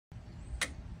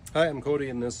Hi, I'm Cody,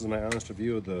 and this is my honest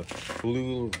review of the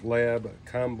Bluelab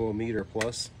Combo Meter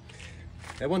Plus.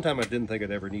 At one time I didn't think I'd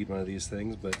ever need one of these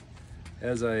things, but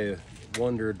as I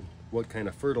wondered what kind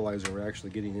of fertilizer we're actually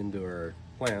getting into our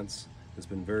plants, it's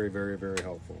been very, very, very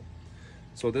helpful.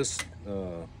 So this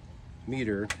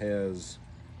meter can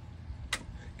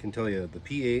tell you the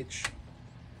pH,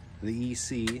 the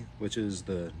EC, which is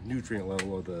the nutrient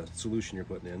level of the solution you're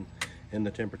putting in, and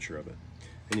the temperature of it.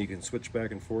 And you can switch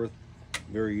back and forth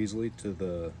very easily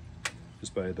to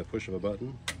just by the push of a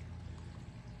button.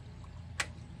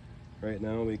 Right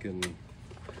now we got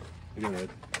a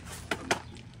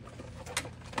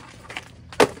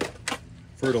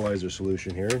fertilizer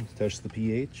solution here. Test the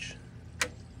pH.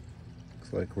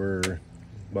 Looks like we're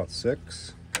about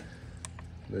 6.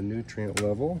 The nutrient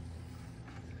level,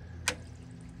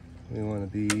 we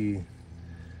want to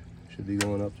should be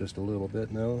going up just a little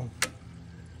bit now.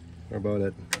 We're about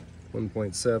at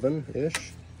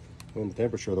 1.7-ish. On the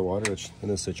temperature of the water, which in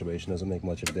this situation doesn't make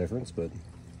much of a difference, but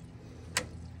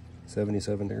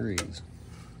 77 degrees.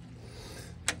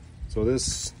 So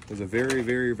this is a very,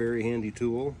 very, very handy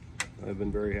tool. I've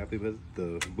been very happy with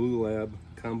the Bluelab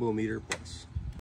Combo Meter Plus.